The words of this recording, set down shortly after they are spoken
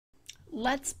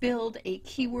Let's build a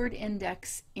keyword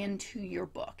index into your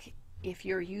book. If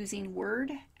you're using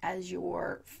Word as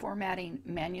your formatting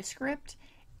manuscript,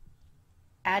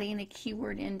 adding a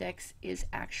keyword index is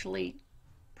actually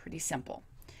pretty simple.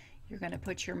 You're going to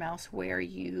put your mouse where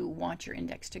you want your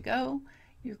index to go.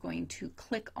 You're going to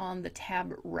click on the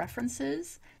tab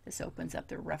References. This opens up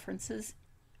the References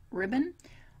ribbon.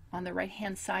 On the right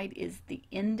hand side is the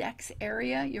index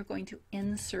area. You're going to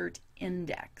insert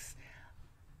index.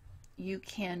 You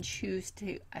can choose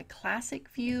a classic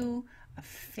view, a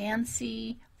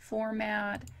fancy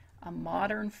format, a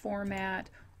modern format,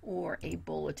 or a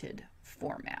bulleted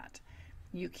format.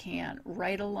 You can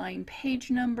right align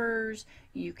page numbers.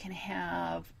 You can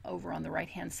have, over on the right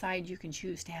hand side, you can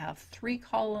choose to have 3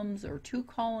 columns or 2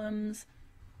 columns.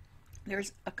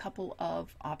 There's a couple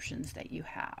of options that you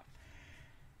have.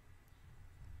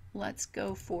 Let's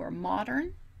go for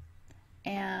modern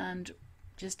and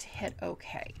just hit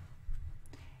OK.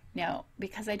 Now,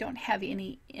 because I don't have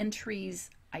any entries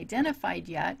identified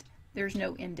yet, there's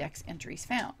no index entries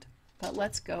found. But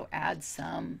let's go add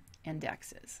some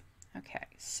indexes. Okay,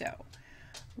 so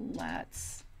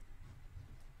let's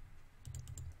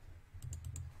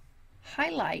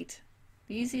highlight.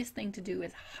 The easiest thing to do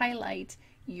is highlight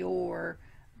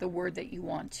the word that you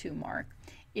want to mark.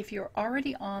 If you're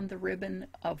already on the ribbon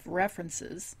of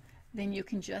references, then you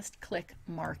can just click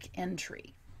Mark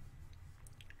Entry.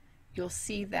 You'll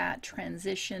see that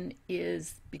transition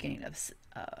is beginning of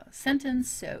a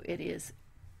sentence, so it is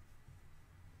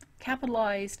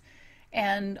capitalized,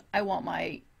 and I want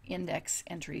my index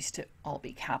entries to all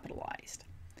be capitalized.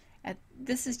 And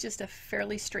this is just a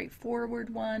fairly straightforward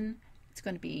one. It's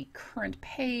going to be current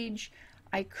page.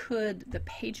 The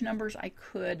page numbers I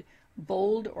could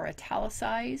bold or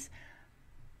italicize.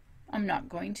 I'm not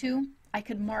going to. I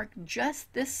could mark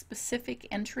just this specific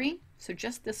entry, so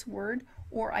just this word,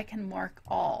 or I can mark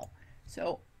all.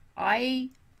 So I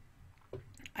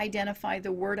identify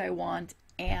the word I want,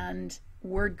 and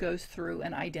Word goes through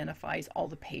and identifies all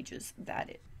the pages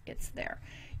that it's there.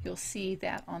 You'll see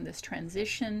that on this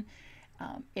transition,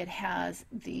 it has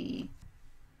the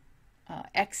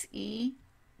XE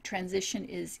transition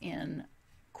is in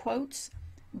quotes,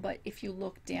 but if you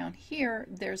look down here,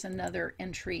 there's another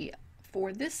entry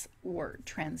for this word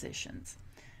transitions.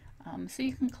 So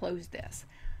you can close this.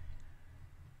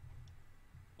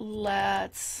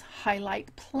 Let's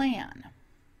highlight plan.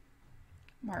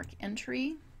 Mark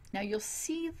entry. Now you'll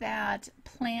see that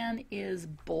plan is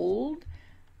bold,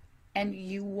 and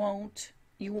you want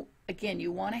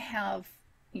to have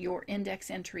your index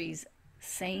entries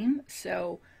same,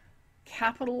 so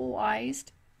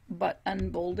capitalized but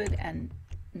unbolded and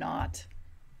not.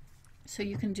 So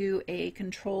you can do a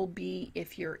Control B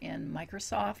if you're in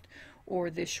Microsoft, or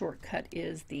this shortcut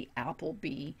is the Apple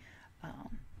B,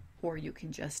 or you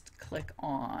can just click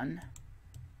on,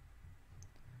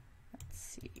 let's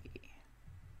see,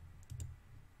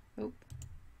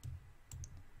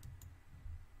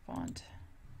 font,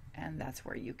 and that's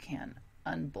where you can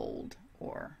unbold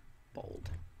or bold.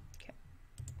 Okay.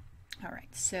 All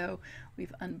right, so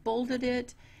we've unbolded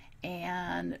it,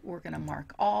 and we're going to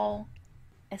mark all.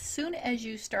 As soon as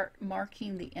you start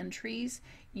marking the entries,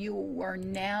 you are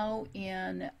now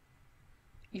in,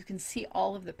 you can see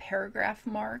all of the paragraph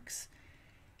marks,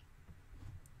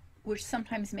 which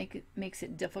sometimes makes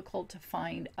it difficult to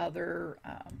find other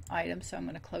items, so I'm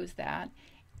going to close that.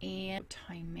 And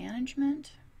time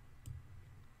management,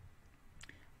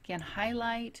 again,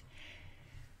 highlight.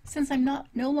 Since I'm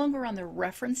no longer on the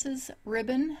references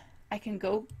ribbon, I can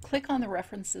go click on the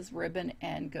references ribbon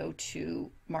and go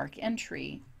to Mark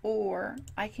Entry, or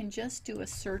I can just do a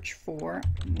search for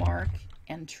Mark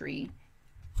Index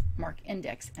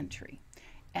Entry,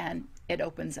 and it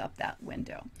opens up that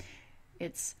window.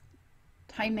 Its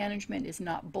time management is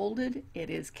not bolded, it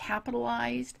is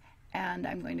capitalized, and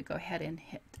I'm going to go ahead and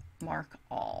hit Mark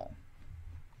All.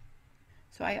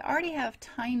 So I already have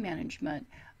time management,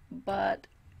 but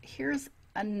here's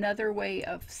another way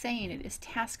of saying it is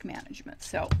task management.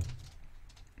 So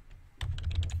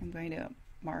I'm going to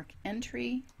mark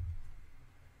entry.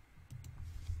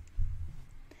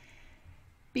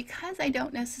 Because I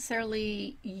don't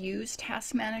necessarily use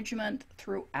task management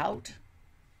throughout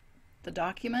the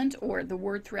document or the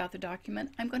word throughout the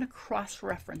document, I'm going to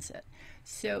cross-reference it.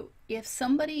 So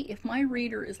if my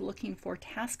reader is looking for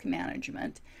task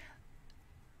management,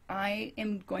 I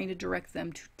am going to direct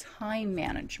them to time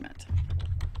management.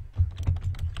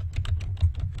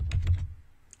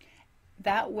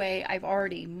 That way I've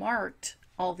already marked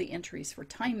all the entries for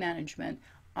time management.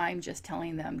 I'm just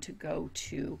telling them to go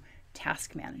to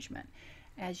task management.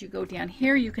 As you go down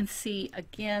here, you can see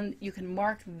again, you can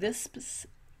mark this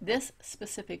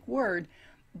specific word,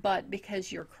 but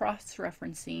because you're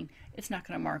cross-referencing, it's not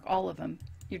going to mark all of them.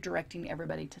 You're directing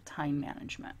everybody to time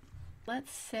management.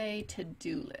 Let's say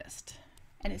to-do list.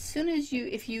 And as soon as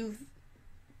if you've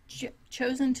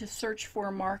chosen to search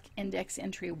for mark index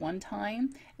entry one time,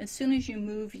 as soon as you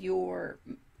move your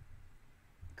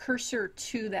cursor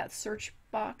to that search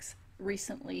box,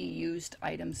 recently used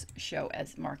items show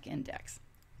as mark index.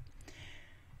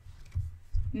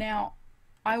 Now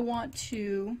I want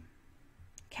to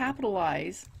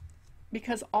capitalize,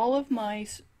 because all of my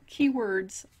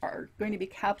keywords are going to be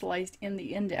capitalized in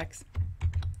the index.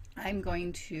 I'm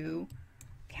going to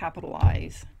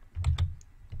capitalize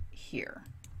here.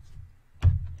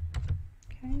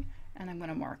 Okay, and I'm going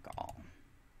to mark all.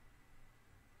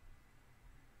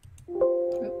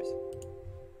 Oops.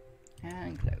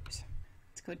 And close.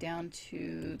 Let's go down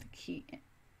to the key.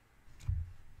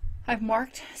 I've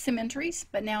marked some entries,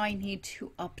 but now I need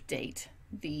to update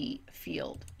the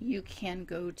field. You can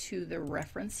go to the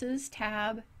References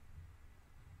tab,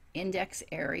 Index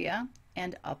Area,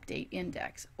 and Update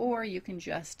Index, or you can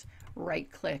just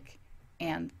right-click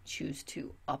and choose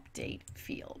to Update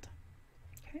Field.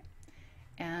 Okay,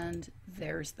 and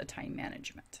there's the time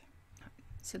management.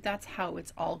 So that's how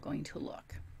it's all going to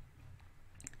look.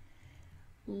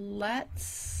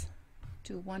 Let's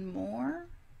do one more.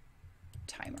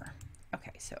 Timer.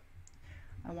 Okay, so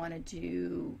I want to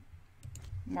do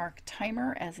mark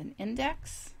timer as an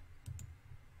index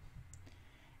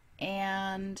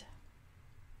and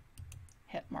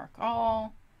hit mark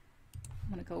all. I'm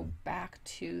going to go back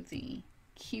to the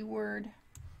keyword,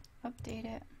 update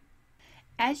it.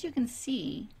 As you can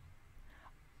see,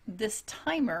 this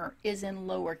timer is in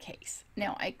lowercase.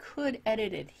 Now I could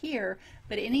edit it here,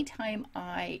 but anytime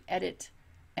I edit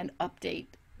and update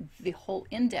the whole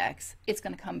index, it's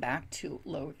going to come back to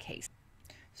lowercase.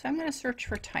 So I'm going to search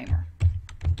for timer.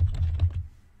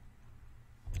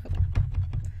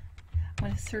 I'm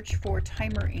going to search for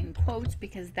timer in quotes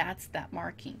because that's that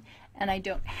marking, and I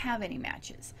don't have any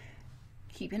matches.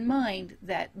 Keep in mind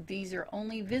that these are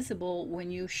only visible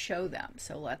when you show them.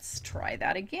 So let's try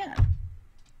that again.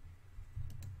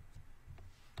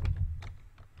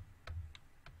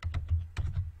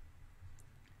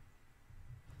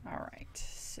 All right,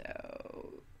 so,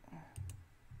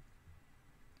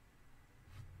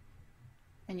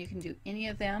 and you can do any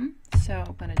of them. So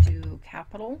I'm going to do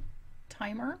capital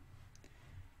timer,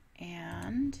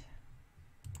 and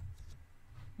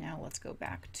now let's go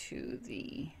back to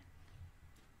the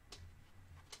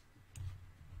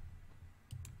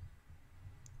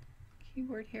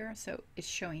keyword here. So it's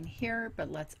showing here,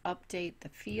 but let's update the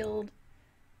field.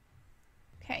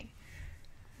 Okay.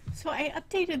 So I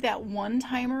updated that one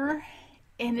timer,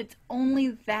 and it's only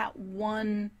that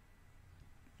one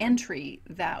entry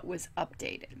that was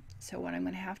updated. So what I'm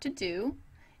going to have to do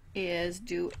is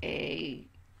do a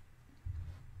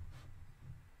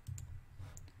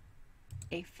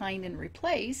find and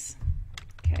replace.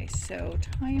 Okay, so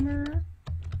timer,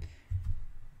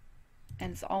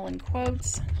 and it's all in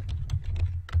quotes.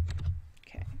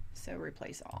 Okay, so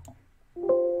replace all.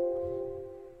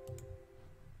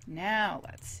 Now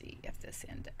let's see if this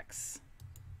index.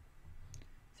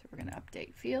 So we're going to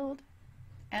update field,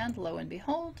 and lo and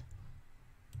behold,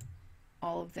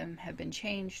 all of them have been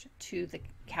changed to the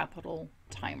capital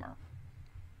timer.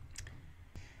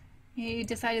 You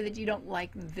decided that you don't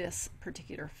like this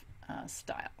particular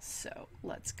style, so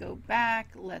let's go back,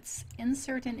 let's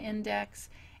insert an index,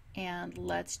 and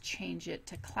let's change it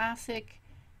to classic.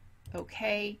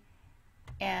 Okay,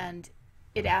 and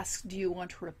it asks, do you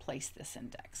want to replace this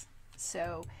index?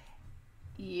 So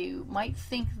you might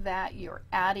think that you're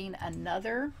adding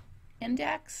another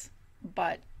index,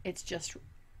 but it's just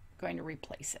going to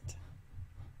replace it.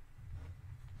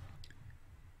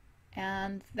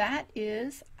 And that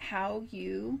is how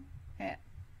you,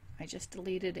 I just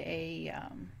deleted a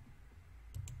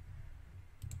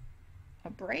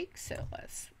break, so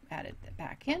let's add it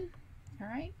back in. All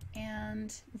right,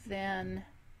 and then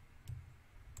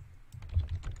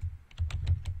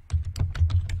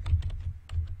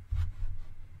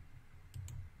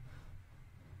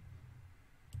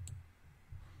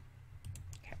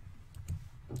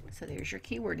so there's your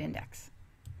keyword index.